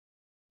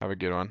Have a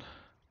good one.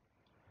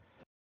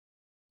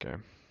 Okay.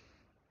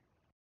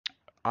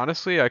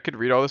 Honestly, I could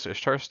read all this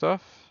Ishtar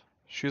stuff.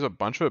 She has a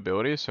bunch of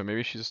abilities, so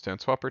maybe she's a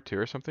stance swapper too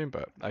or something,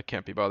 but I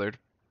can't be bothered.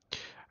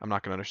 I'm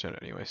not gonna understand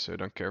it anyway, so I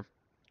don't care.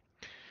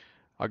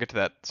 I'll get to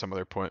that some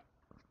other point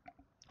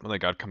when the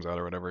god comes out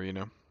or whatever, you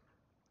know.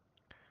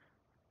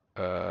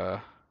 I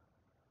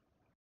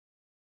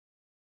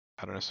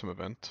don't know, some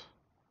event.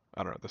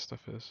 I don't know what this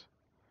stuff is.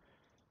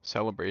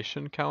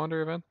 Celebration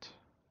calendar event?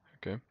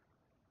 Okay.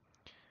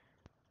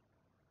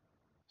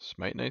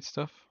 Smite Night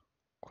stuff?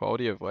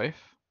 Quality of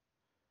life?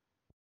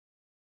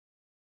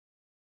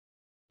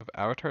 Of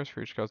avatars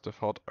for each god's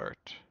default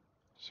art.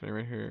 So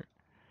right here.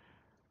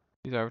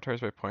 These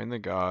avatars by playing the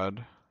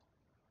god.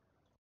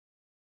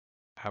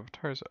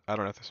 Avatars? I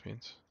don't know what this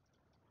means.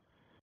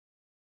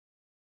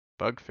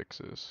 Bug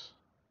fixes.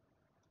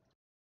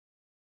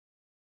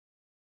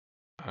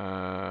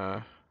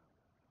 Uh,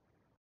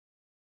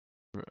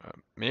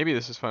 maybe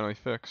this is finally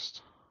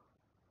fixed.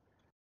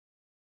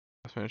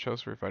 Last minute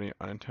shows for fighting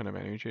unintended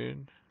manu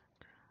jade.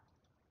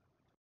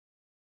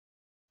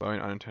 Blowing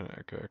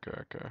unintended. Okay.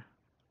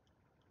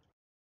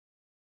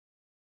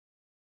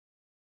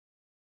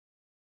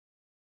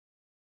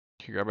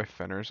 Can you grab by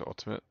Fenrir's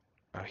ultimate?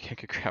 Oh, I can't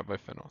get grabbed by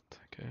Fen ult.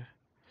 Okay.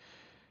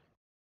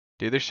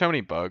 Dude, there's so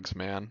many bugs,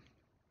 man.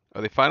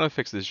 Oh, they finally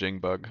fixed this Jing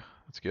bug.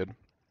 That's good.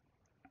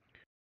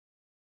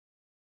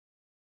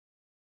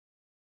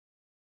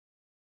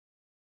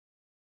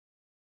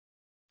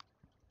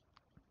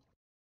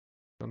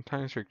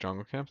 Sometimes for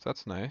jungle camps,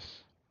 that's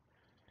nice.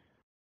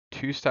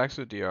 2 stacks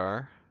of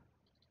DR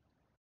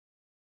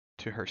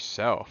to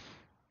herself.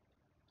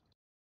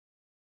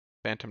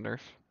 Phantom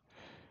nerf.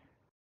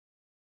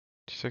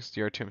 2 stacks of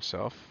DR to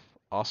himself.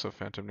 Also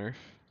phantom nerf.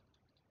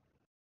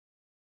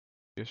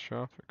 Fierce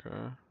drop, okay.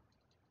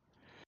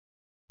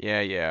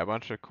 Yeah, a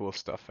bunch of cool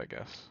stuff, I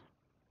guess.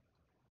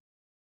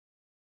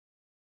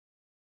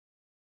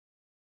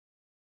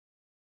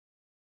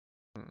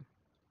 Hmm.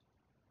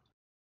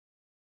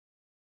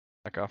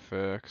 That got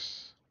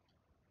fixed.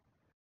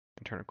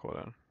 Internal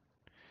cooldown.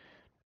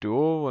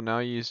 Duel will now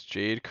use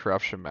Jade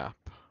Corruption Map.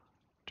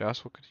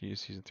 Joust will continue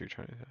season 3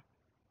 trying to.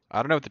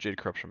 I don't know what the Jade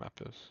Corruption Map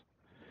is.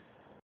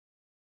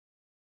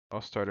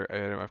 All starter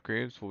item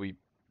upgrades will be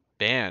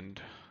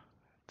banned.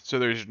 So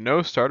there's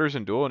no starters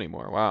in Duel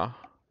anymore. Wow.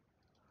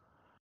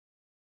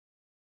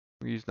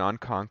 We use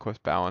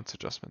non-conquest balance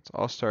adjustments.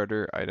 All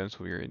starter items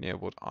will be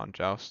enabled on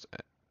Joust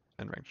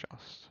and Ranked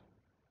Joust.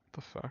 What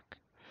the fuck?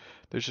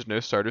 There's just no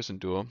starters in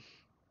Duel.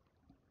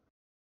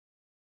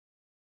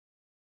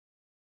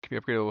 Can be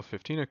upgraded to level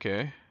 15.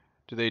 Okay.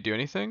 Do they do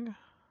anything?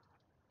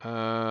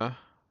 Have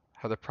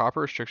the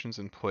proper restrictions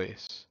in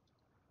place.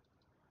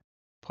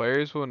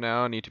 Players will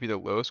now need to be the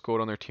lowest gold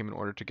on their team in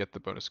order to get the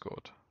bonus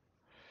gold.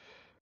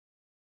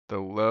 The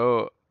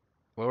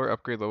lower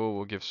upgrade level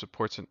will give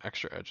supports an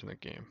extra edge in the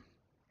game.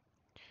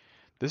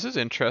 This is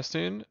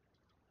interesting.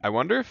 I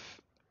wonder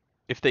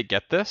if they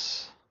get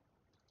this,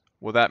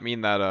 will that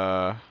mean that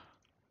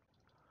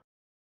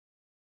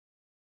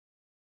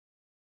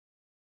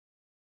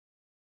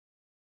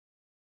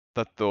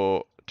that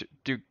they'll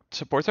do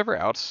supports ever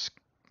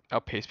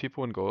outpace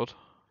people in gold?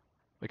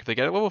 Like if they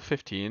get at level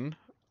 15,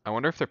 I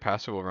wonder if their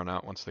passive will run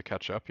out once they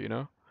catch up, you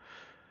know?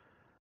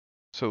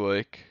 So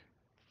like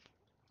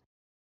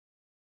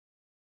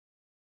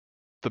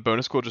the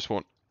bonus gold just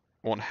won't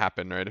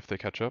happen, right, if they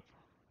catch up?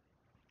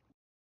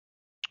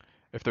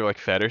 If they're like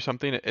fed or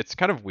something, it's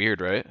kind of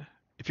weird, right?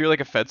 If you're like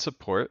a fed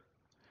support,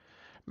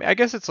 I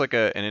guess it's like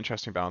an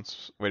interesting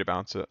way to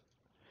balance it.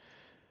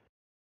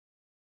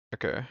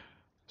 Okay.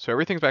 So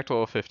everything's back to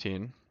level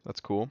 15.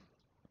 That's cool.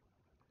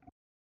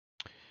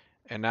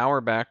 And now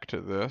we're back to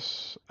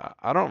this.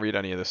 I don't read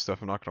any of this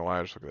stuff, I'm not gonna lie,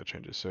 I just look at the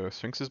changes. So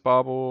Sphinx's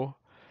Bauble,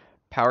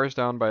 power's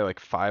down by like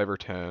 5 or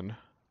 10.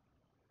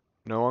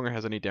 No longer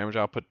has any damage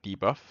output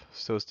debuff.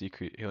 Still has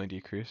healing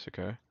decrease,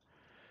 okay.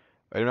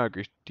 Item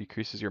now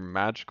decreases your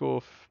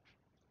magical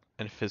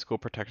and physical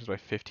protections by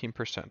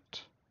 15%.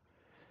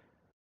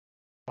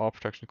 All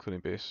protection including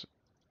base.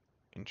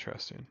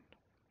 Interesting.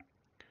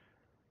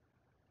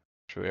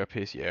 Truly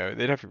outpace, yeah,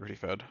 they'd have to be pretty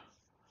fed.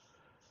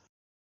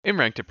 In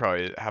ranked it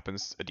probably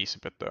happens a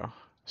decent bit though.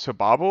 So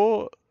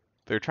Bauble,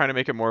 they're trying to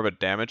make it more of a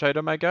damage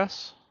item, I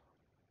guess.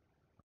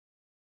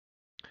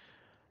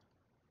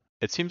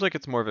 It seems like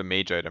it's more of a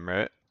mage item,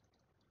 right?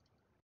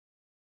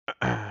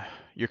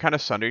 You're kind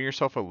of sundering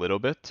yourself a little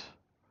bit.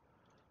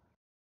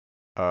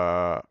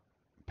 Uh,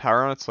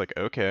 Power on it's like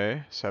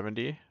okay,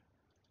 70.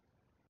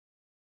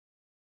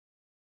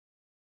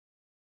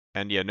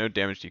 And yeah, no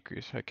damage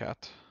decrease. Hi,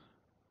 cat.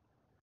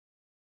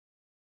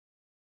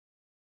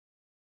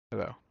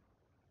 Hello.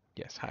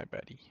 Yes, hi,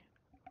 buddy.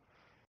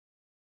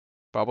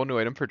 Bobble new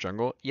item for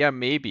jungle? Yeah,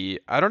 maybe.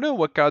 I don't know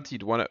what gods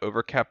you'd want to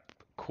overcap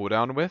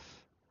cooldown with.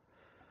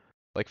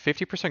 Like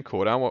 50%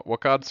 cooldown,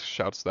 what gods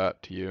shouts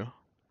that to you?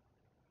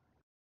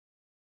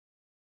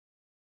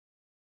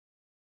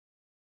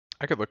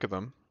 I could look at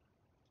them.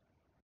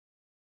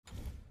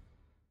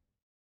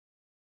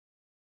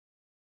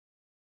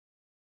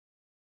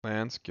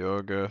 Lance,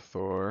 Gilga,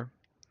 Thor.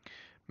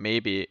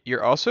 Maybe.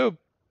 You're also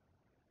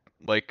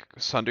like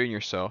sundering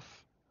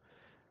yourself.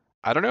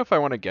 I don't know if I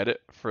want to get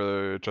it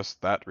for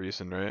just that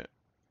reason, right?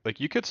 Like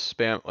you could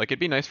spam, like it'd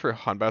be nice for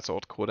Hanbat's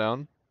ult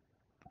cooldown,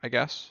 I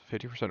guess.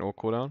 50% ult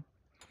cooldown.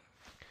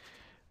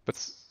 But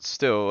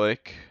still,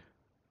 like,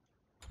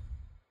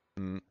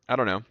 I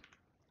don't know.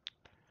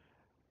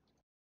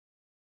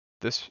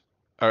 This,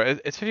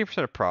 it's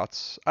 50% of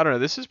prots. I don't know,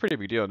 this is pretty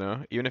big deal,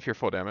 no? Even if you're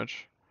full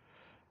damage.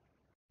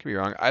 Could be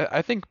wrong.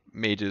 I think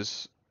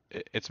mages,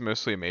 it's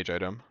mostly a mage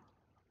item.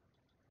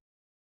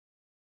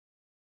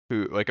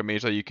 Who, like a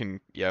mage that you can,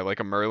 yeah, like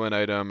a Merlin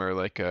item or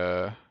like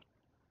a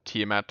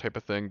Tiamat type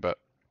of thing, but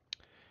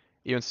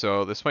even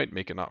so, this might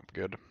make it not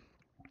good.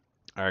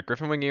 Alright,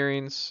 Griffin Wing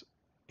Earrings.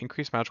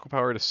 Increase magical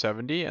power to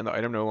 70, and the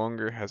item no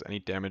longer has any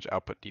damage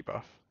output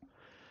debuff.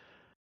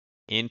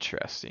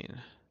 Interesting.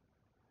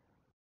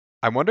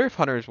 I wonder if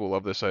hunters will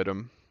love this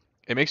item.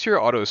 It makes your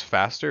autos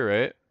faster,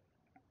 right?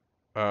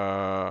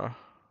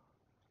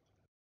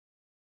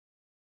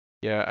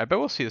 Yeah, I bet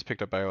we'll see this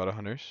picked up by a lot of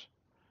hunters.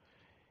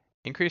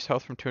 Increased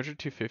health from 200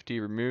 to 250,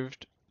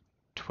 removed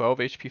 12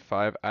 HP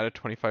 5, added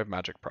 25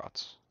 magic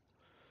prots.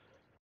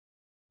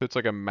 So it's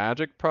like a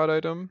magic prot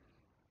item.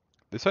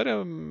 This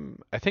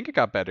item, I think it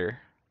got better.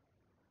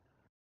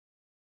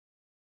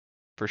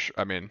 For sure,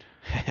 I mean,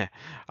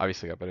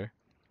 obviously got better.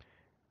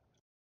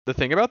 The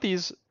thing about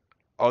these,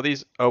 all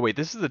these, oh wait,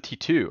 this is the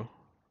T2.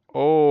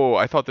 Oh,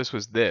 I thought this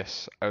was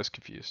this. I was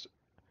confused.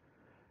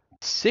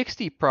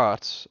 60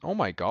 prots, oh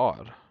my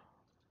god.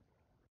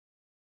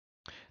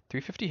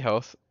 350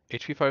 health,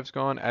 HP 5's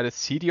gone, added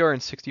CDR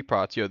and 60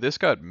 prots. Yo, this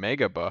got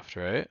mega buffed,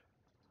 right?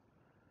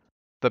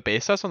 The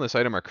base stats on this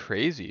item are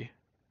crazy.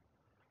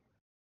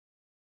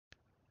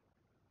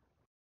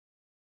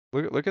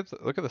 Look at the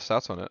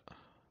stats on it.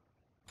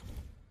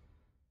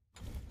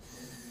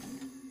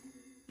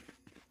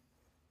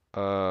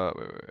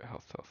 Wait,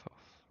 health.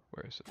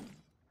 Where is it?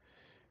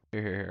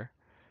 Here.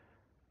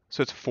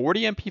 So it's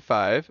 40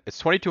 MP5. It's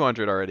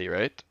 2200 already,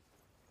 right?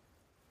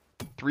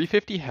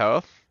 350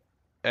 health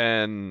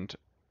and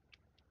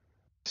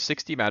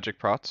 60 magic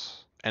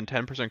prots and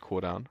 10%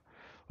 cooldown.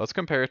 Let's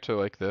compare it to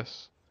like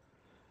this.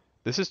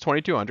 This is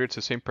 2200,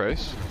 so same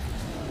price.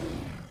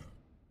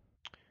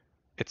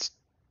 It's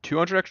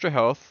 200 extra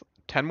health,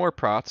 10 more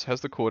prots,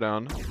 has the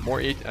cooldown, more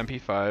 8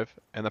 MP5,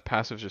 and the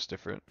passive's just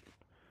different.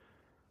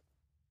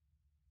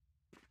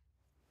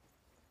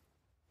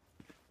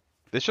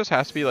 This just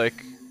has to be like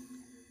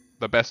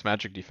the best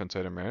magic defense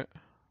item, right?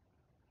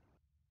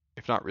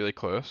 If not really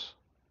close.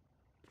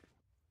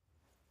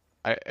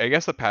 I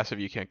guess the passive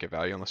you can't get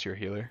value unless you're a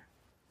healer.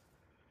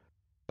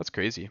 That's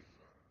crazy.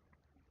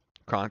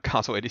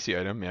 Console ADC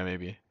item, yeah,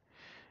 maybe.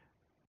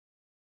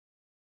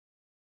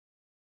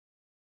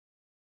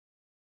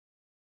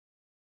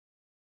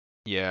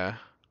 Yeah.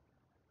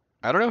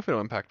 I don't know if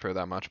it'll impact pro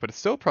that much, but it's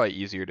still probably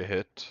easier to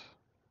hit.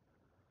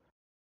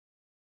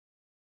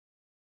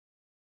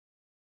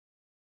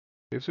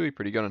 Waves will be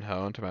pretty good on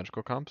Hell into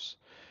magical comps.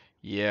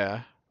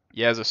 Yeah.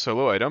 Yeah, as a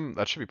solo item,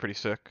 that should be pretty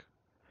sick.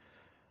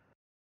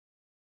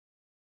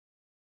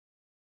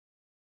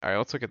 Alright,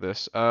 let's look at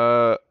this.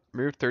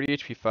 Remove 30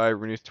 HP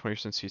 5, reduce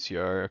 20%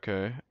 CCR,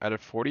 okay.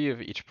 Added 40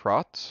 of each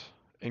prot.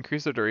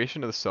 Increase the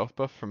duration of the self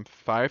buff from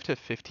 5 to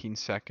 15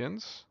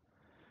 seconds.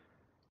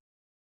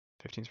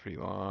 15's pretty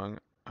long.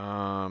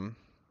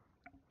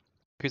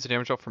 Increase the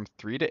damage out from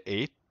 3 to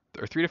 8,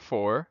 or 3 to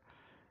 4.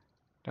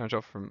 Damage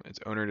out from its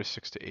owner to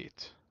 6 to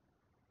 8.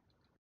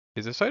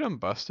 Is this item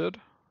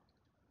busted?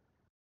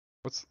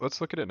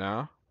 Let's look at it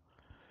now.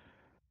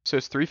 So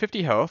it's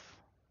 350 health.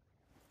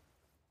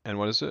 And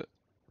what is it?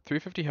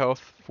 350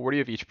 health, 40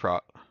 of each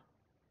prot.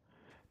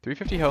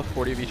 350 health,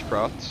 40 of each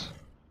prot.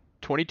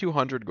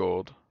 2200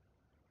 gold.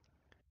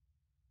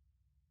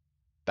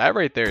 That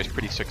right there is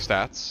pretty sick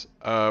stats.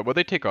 What'd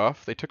they take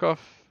off? They took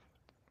off.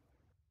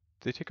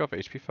 Did they take off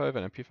HP5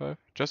 and MP5?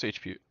 Just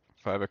HP5.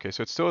 Okay,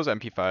 so it still is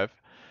MP5.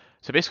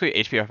 So basically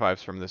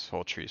HP5s from this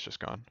whole tree is just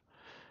gone.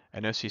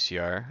 And no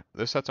CCR.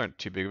 Those stats aren't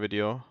too big of a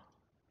deal.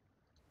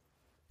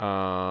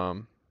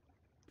 And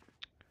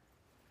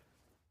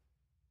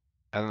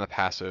then the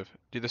passive.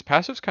 Dude, this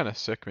passive's kind of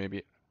sick,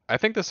 maybe. I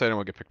think this item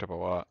will get picked up a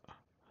lot.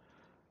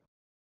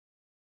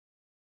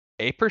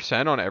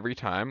 8% on every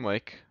time,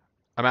 like,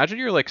 imagine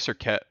you're like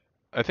Circuit.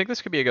 I think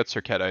this could be a good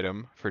Circuit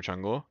item for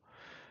jungle.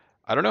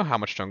 I don't know how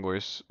much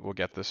junglers will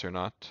get this or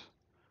not.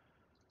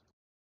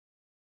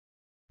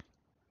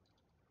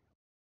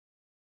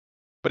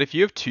 But if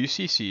you have 2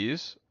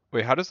 CCs,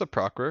 wait, how does the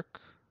proc work?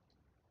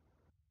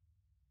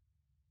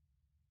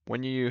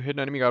 When you hit an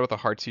enemy god with a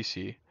hard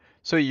CC.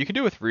 So you can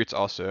do it with roots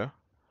also.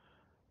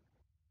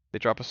 They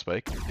drop a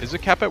spike. Is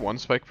it cap at 1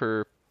 spike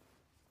per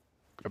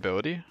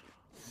ability?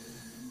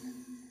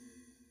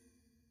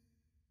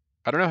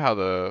 I don't know how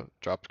the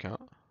drops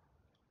count.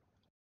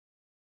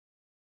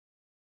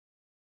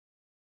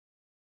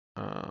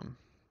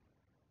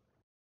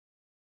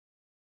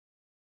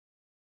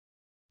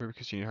 Maybe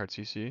because you need hard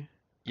CC.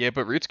 Yeah,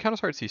 but roots count as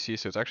hard CC,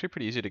 so it's actually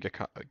pretty easy to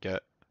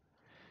get.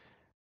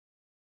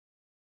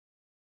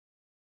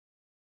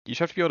 You just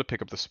have to be able to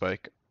pick up the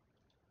spike.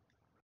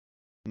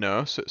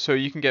 No, so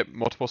you can get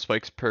multiple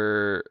spikes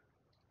per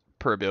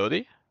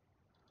ability,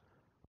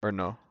 or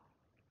no?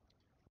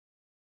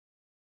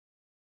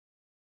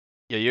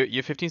 Yeah, you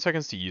have 15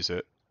 seconds to use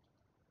it.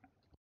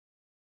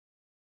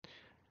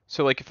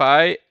 So like if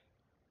I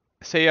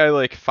say I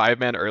like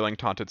 5-man Erlang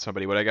taunted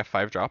somebody, would I get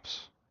 5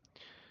 drops?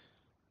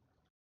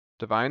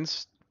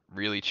 Divine's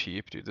really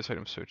cheap, dude. This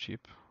item's so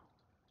cheap.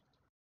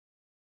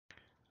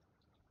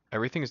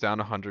 Everything's down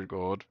 100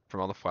 gold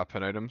from all the flat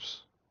pen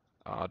items.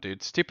 Aw,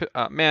 dude, stupid.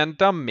 Man,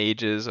 dumb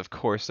mages. Of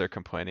course they're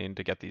complaining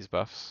to get these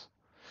buffs.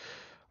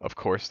 Of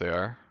course they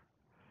are.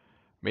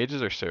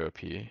 Mages are so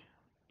OP.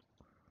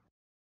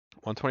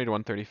 120 to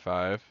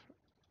 135.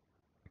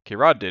 Okay,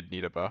 Rod did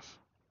need a buff.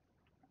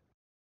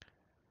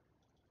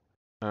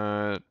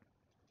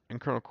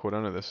 Incremental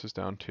cooldown of this is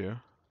down too.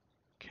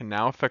 Can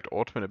now affect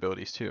ultimate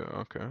abilities too.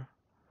 Okay.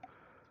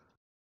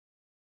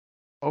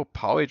 Oh,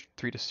 Poly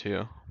 3 to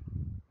 2.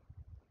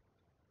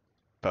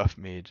 Buff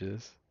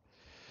mages.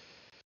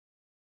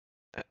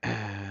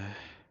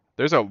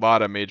 There's a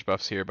lot of mage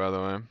buffs here, by the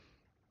way.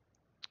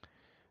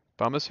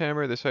 Bombus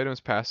Hammer, this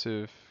item's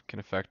passive, can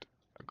affect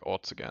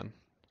ults again.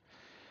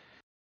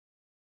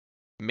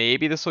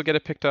 Maybe this will get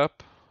it picked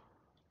up.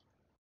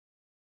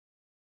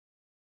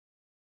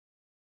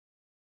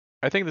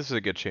 I think this is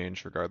a good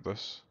change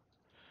regardless.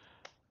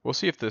 We'll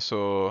see if this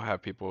will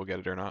have people get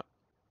it or not.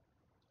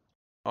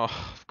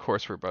 Oh, of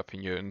course we're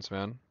buffing Jotuns,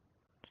 man.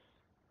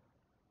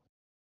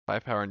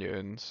 5 power on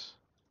Jotuns.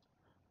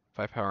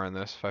 5 power on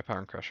this, 5 power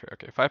on Crusher.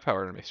 Okay, 5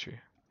 power on Mystery.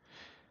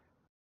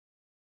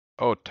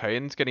 Oh,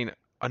 Titan's getting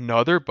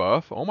another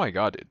buff? Oh my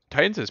god, dude.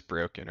 Titans is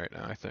broken right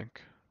now, I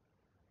think.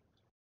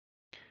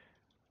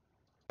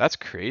 That's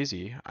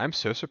crazy. I'm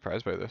so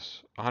surprised by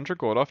this. 100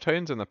 gold off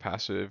Titans and the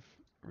passive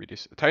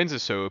reduce. Titans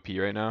is so OP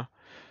right now.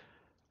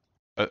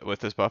 With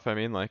this buff, I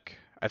mean, like,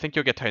 I think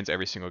you'll get Titans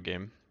every single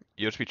game.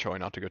 You'll just be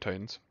trolling not to go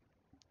Titans.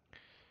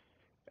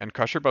 And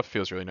Crusher buff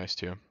feels really nice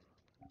too.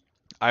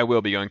 I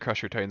will be going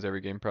Crusher Titans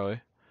every game,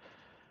 probably.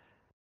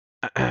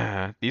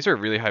 These are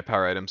really high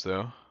power items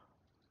though.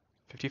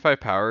 55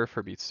 power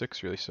for beat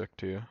 6, really sick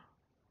too.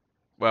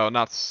 Well,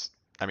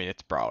 I mean,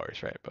 it's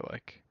brawlers, right? But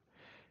like,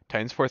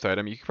 Titan's 4th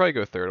item, you could probably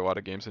go 3rd a lot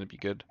of games and it'd be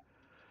good.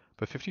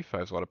 But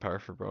 55 is a lot of power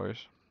for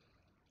brawlers.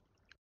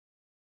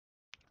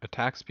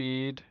 Attack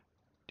speed,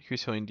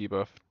 decrease healing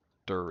debuff,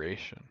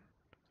 duration.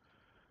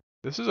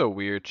 This is a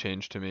weird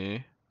change to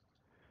me,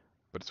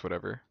 but it's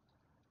whatever.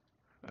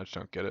 I just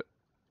don't get it.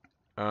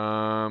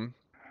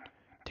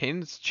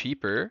 Tane's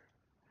cheaper,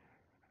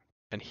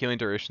 and healing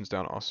duration's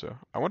down also.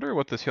 I wonder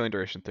what this healing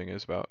duration thing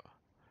is about.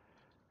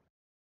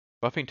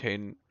 Buffing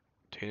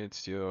Tainted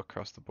Steel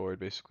across the board,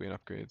 basically, in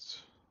upgrades.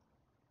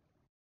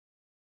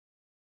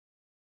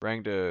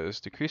 Rang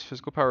does decrease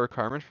physical power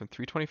requirement from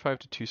 325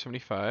 to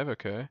 275,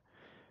 okay.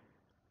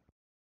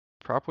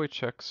 Properly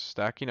checks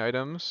stacking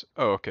items.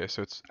 Oh, okay,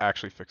 so it's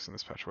actually fixing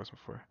this patch was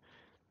before.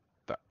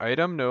 The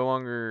item no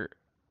longer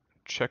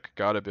check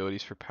god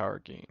abilities for power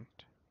gained.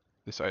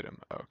 This item,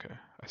 oh, okay.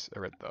 I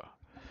read the.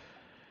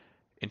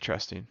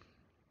 Interesting.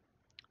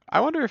 I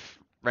wonder if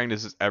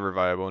Rangdas is ever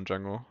viable in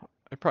jungle.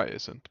 It probably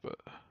isn't, but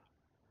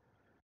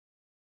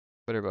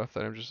better buff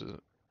that item just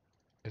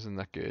isn't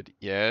that good.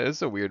 Yeah,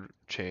 it's a weird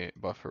chain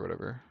buff or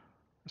whatever.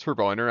 It's for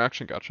ball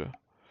interaction, gotcha.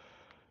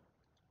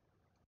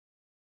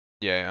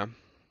 Yeah,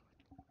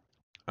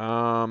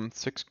 yeah.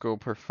 6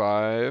 gold per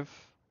 5.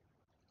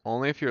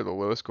 Only if you're the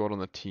lowest gold on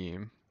the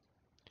team.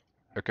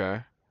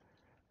 Okay.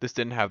 This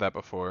didn't have that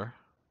before.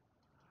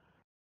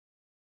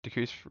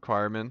 Decrease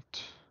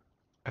requirement.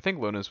 I think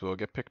Lona's will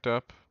get picked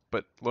up,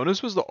 but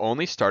Lona's was the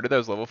only starter that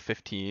was level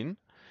 15.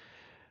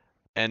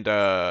 And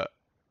all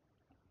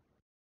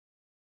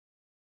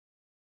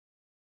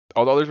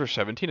the others were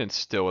 17 and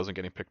still wasn't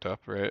getting picked up,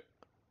 right?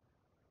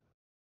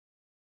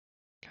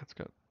 Cat's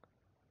got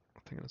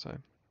a thing in his eye.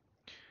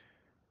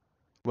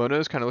 Lona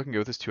is kind of looking good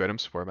with his 2 item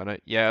support meta.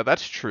 Yeah,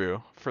 that's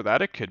true. For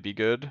that, it could be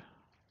good.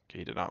 Okay,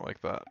 he did not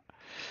like that.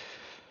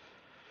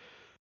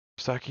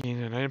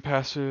 Stacking and item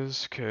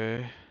passes.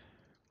 Okay.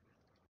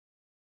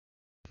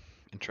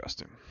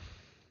 Interesting.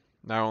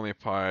 Now only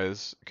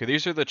applies. Okay,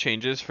 these are the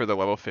changes for the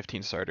level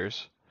 15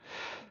 starters.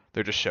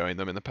 They're just showing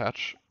them in the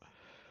patch.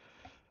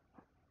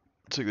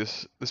 So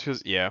this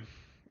feels, yeah.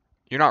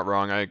 You're not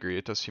wrong, I agree.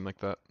 It does seem like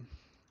that.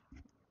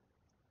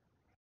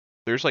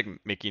 They're just like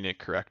making it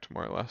correct,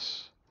 more or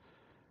less.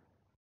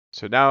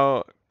 So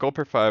now, gold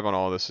per 5 on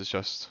all of this is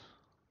just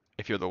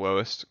if you're the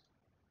lowest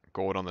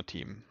gold on the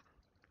team.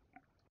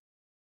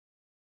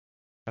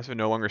 As it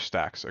no longer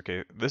stacks.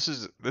 Okay, this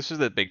is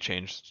the big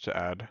change to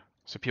add.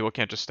 So people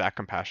can't just stack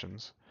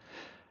compassions.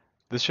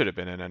 This should have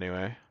been in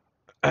anyway,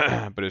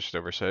 but it's just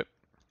oversight.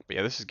 But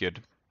yeah, this is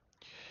good.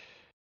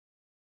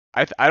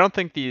 I don't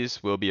think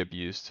these will be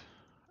abused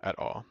at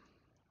all.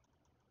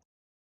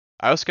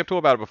 I was skeptical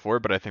about it before,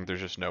 but I think there's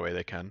just no way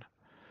they can.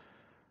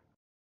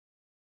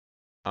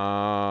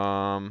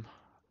 A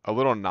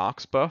little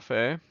Nox buff,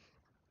 eh?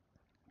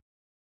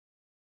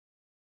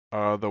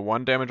 The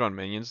 1 damage on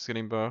minions is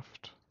getting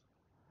buffed.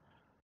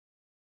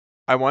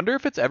 I wonder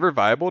if it's ever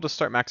viable to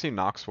start maxing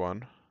Nox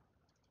 1.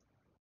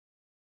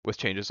 with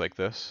changes like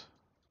this.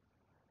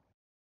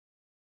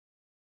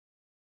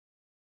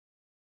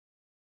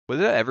 Would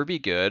that ever be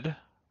good?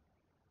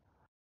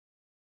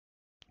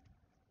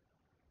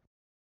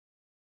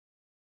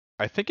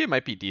 I think it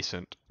might be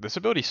decent. This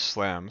ability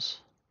slams.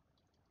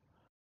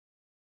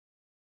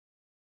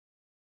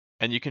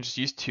 And you can just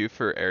use 2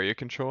 for area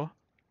control.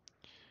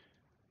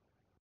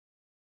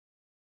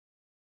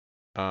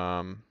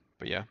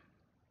 But yeah.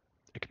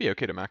 It could be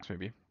okay to max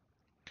maybe.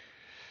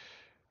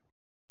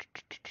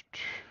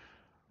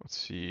 Let's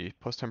see.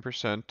 Plus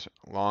 10%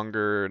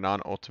 longer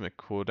non-ultimate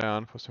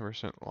cooldown. Plus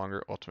 10%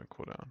 longer ultimate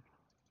cooldown.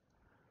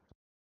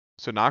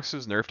 So Nox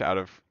is nerfed out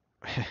of...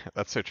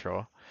 That's so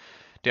troll.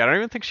 Dude, I don't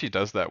even think she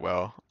does that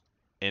well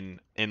in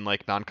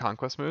like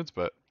non-conquest modes,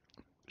 but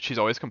she's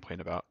always complained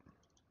about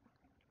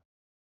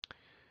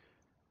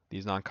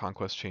these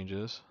non-conquest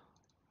changes.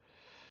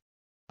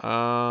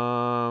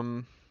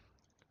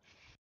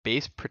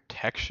 Base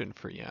protection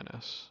for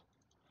Yanis.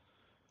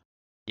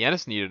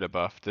 Yanis needed a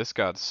buff. This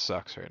god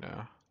sucks right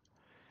now.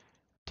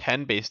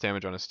 10 base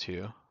damage on his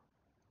 2.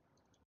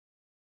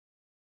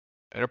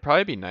 It'll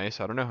probably be nice.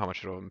 I don't know how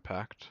much it'll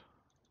impact.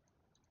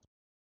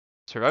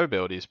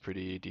 Survivability is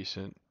pretty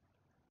decent.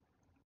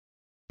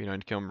 You know,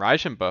 and kill him.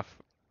 Raijin buff.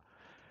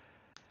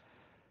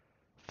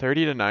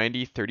 30 to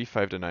 90,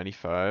 35 to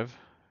 95.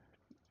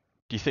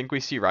 Do you think we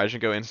see Raijin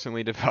go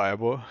instantly to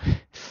viable?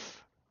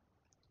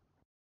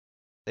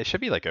 It should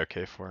be like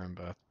okay for him,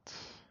 but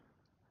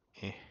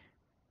eh.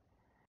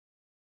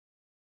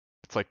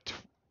 It's like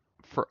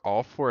for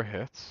all 4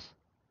 hits,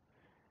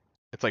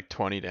 it's like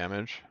 20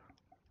 damage.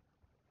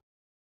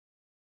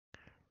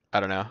 I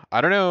don't know.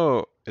 I don't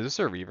know. Is this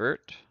a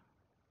revert?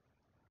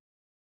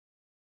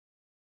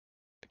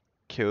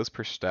 Kills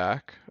per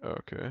stack. Oh,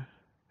 okay.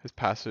 His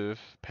passive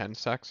pen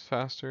stacks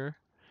faster.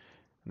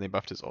 And they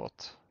buffed his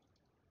ult.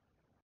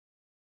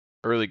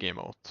 Early game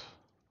ult.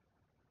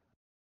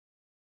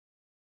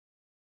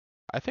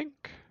 I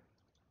think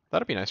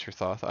that'd be nice for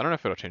Thoth. I don't know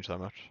if it'll change that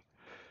much.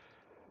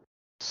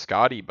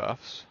 Scotty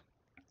buffs.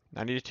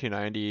 90 to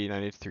 290,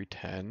 90 to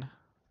 310.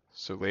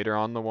 So later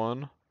on the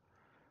one.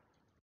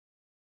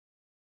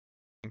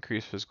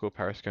 Increase physical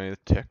power scaling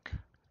with tick.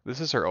 This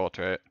is her ult,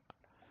 right?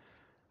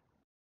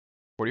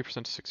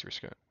 40% to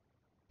 60%.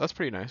 That's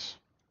pretty nice.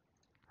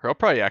 Her ult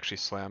probably actually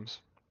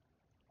slams.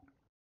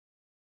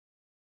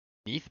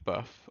 Neath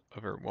buff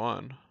of her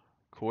 1.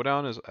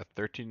 Cooldown is at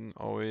 13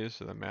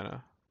 always, and the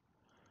mana.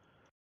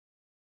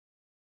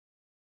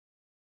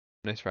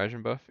 Nice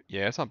Raijin buff.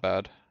 Yeah, it's not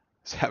bad.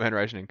 Satman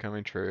Raijin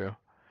incoming, true. I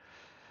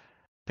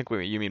think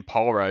you mean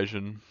Paul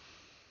Raijin.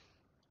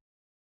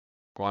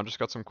 Guan just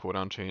got some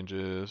cooldown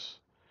changes.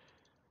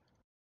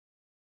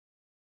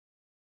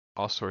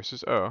 All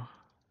sources. Oh,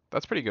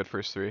 that's pretty good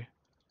first 3.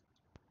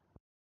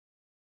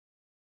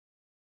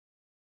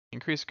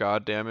 Increase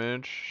god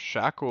damage.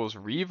 Shackles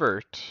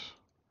revert.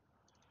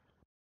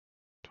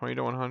 20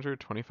 to 100,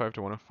 25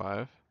 to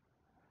 105.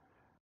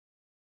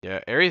 Yeah,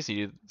 Ares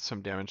needed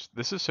some damage.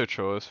 This is so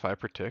troll, is 5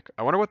 per tick.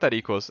 I wonder what that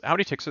equals. How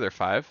many ticks are there?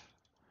 5?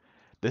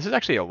 This is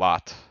actually a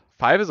lot.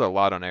 5 is a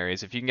lot on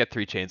Ares. If you can get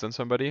 3 chains on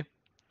somebody,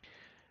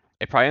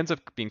 it probably ends up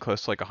being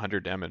close to like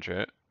 100 damage,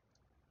 right?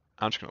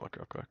 I'm just gonna look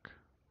real quick.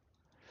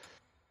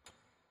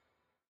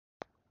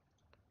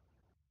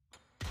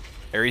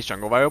 Ares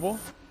jungle viable?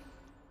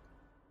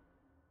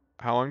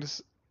 How long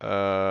does what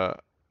are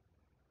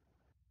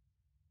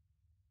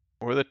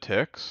the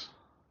ticks?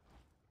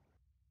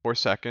 4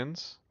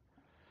 seconds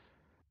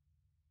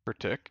per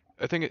tick.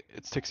 I think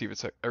it's ticks even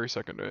every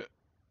second, right?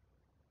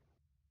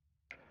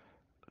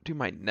 Dude,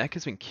 my neck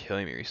has been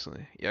killing me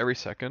recently. Yeah, every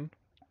second.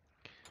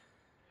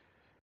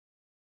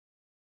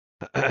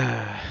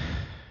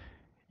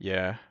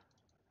 Yeah.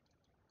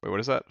 Wait, what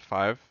is that?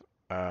 5?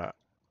 I'm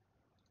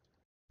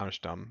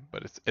just dumb,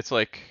 but it's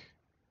like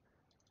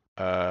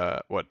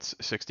what,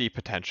 60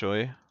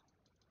 potentially?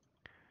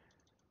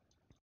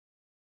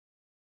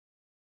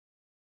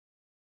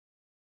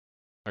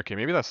 Okay,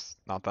 maybe that's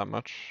not that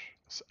much.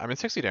 I mean,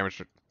 60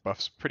 damage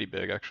buff's pretty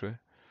big actually.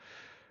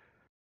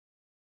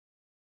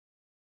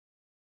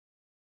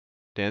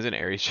 Dan's an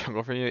Ares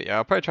jungle for you? Yeah,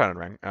 I'll probably try on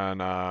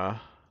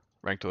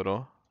ranked a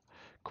little.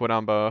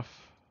 Cooldown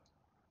buff.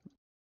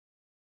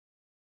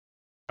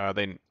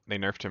 They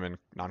nerfed him in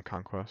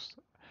non-conquest.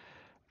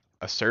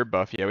 A Serb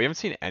buff. Yeah, we haven't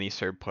seen any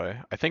Serb play.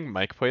 I think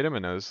Mike played him,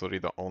 and that was literally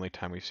the only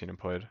time we've seen him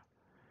played.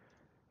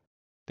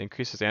 They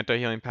increased his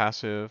anti-healing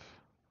passive.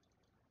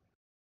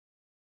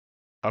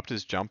 Upped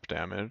his jump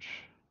damage.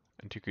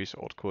 And decreased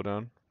ult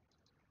cooldown.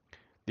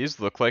 These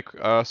look like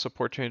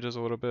support changes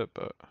a little bit,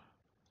 but...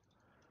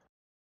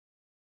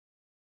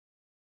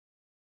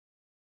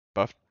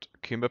 Buffed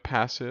Kumba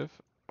passive.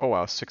 Oh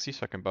wow,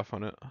 60-second buff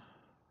on it.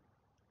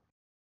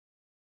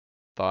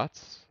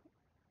 Thoughts?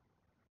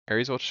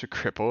 Ares ult should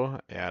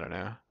cripple? Yeah, I don't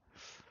know.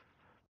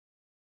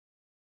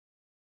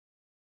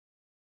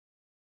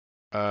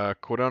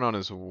 Cooldown on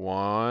his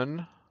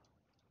 1.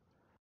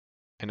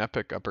 An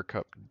epic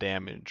uppercut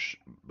damage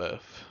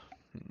buff.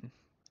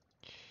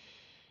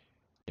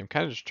 I'm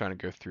kind of just trying to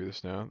go through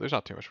this now. There's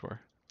not too much more.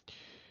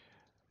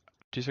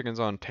 2 seconds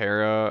on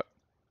Terra.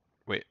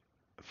 Wait,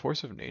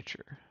 Force of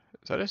Nature.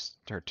 Is that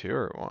her 2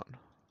 or 1?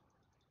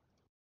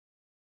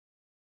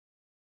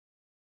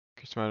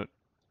 Increased amount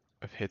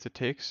of hits it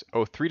takes.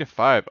 Oh, 3 to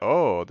 5.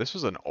 Oh, this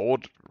was an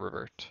old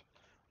revert.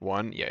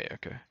 1? Yeah, yeah,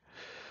 okay.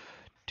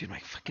 Dude, my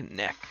fucking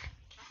neck.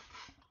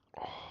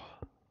 Oh,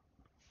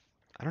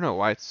 I don't know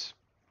why it's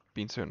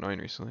been so annoying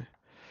recently.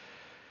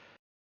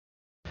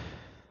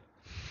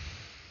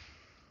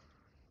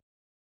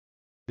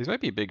 These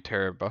might be big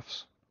Terra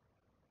buffs.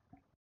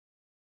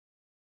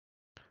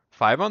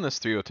 5 on this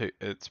 3 will take.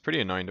 It's pretty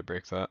annoying to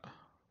break that.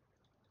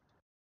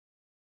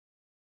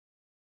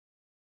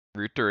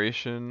 Root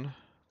duration.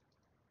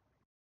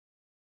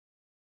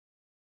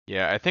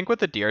 Yeah, I think with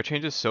the DR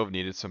changes, Sylve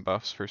needed some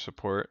buffs for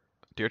support.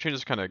 DR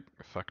changes kind of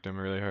fucked him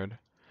really hard.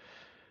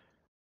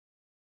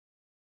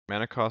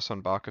 Mana cost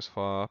on Bacchus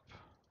flop.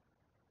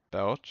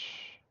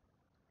 Belch.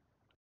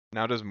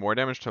 Now does more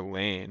damage to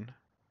lane.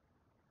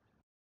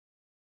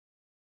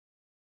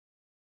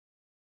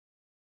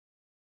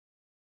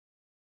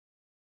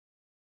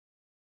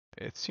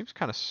 It seems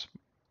kind of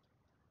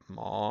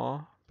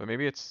small, but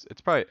maybe it's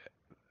probably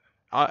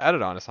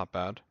added on. It's not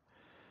bad.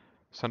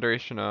 Sun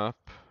duration up.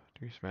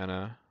 Decrease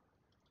mana.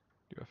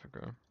 Debuff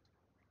aggro.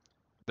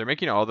 They're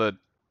making all the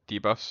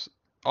debuffs.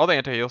 All the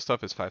anti-heal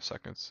stuff is 5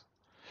 seconds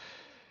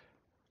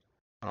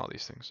on all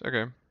these things.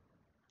 Okay.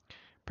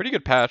 Pretty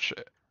good patch.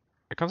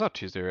 It comes out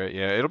Tuesday, right?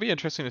 Yeah, it'll be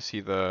interesting to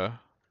see the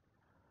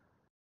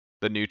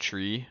new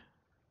tree.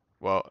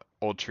 Well,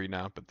 old tree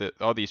now, but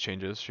all these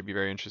changes should be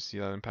very interesting to see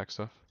that impact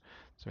stuff.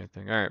 That's the main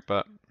thing. Alright,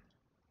 but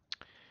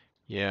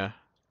yeah,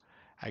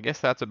 I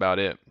guess that's about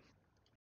it.